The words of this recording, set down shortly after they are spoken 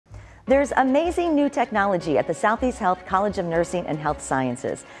There's amazing new technology at the Southeast Health College of Nursing and Health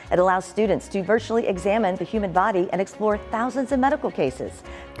Sciences. It allows students to virtually examine the human body and explore thousands of medical cases.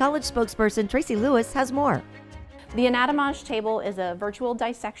 College spokesperson Tracy Lewis has more. The Anatomage table is a virtual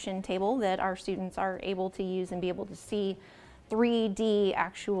dissection table that our students are able to use and be able to see 3D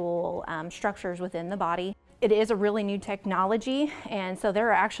actual structures within the body. It is a really new technology, and so there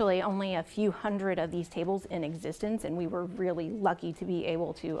are actually only a few hundred of these tables in existence, and we were really lucky to be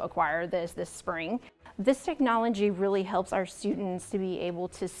able to acquire this spring. This technology really helps our students to be able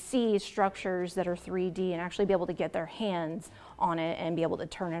to see structures that are 3D and actually be able to get their hands on it and be able to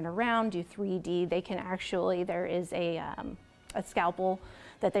turn it around, do 3D. They can actually, there is a scalpel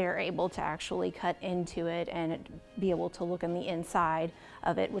that they are able to actually cut into it and be able to look on the inside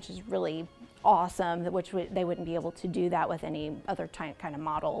of it, which is really awesome, which they wouldn't be able to do that with any other kind of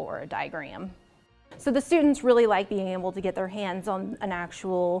model or a diagram. So the students really like being able to get their hands on an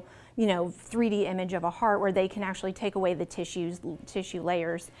actual, 3D image of a heart where they can actually take away the tissue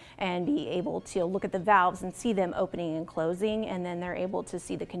layers and be able to look at the valves and see them opening and closing, and then they're able to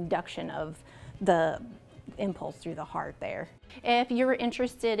see the conduction of the impulse through the heart there. If you're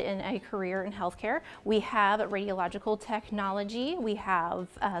interested in a career in healthcare, we have radiological technology, we have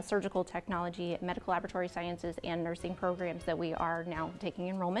surgical technology, medical laboratory sciences, and nursing programs that we are now taking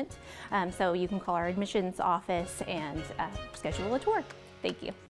enrollment. So you can call our admissions office and schedule a tour. Thank you.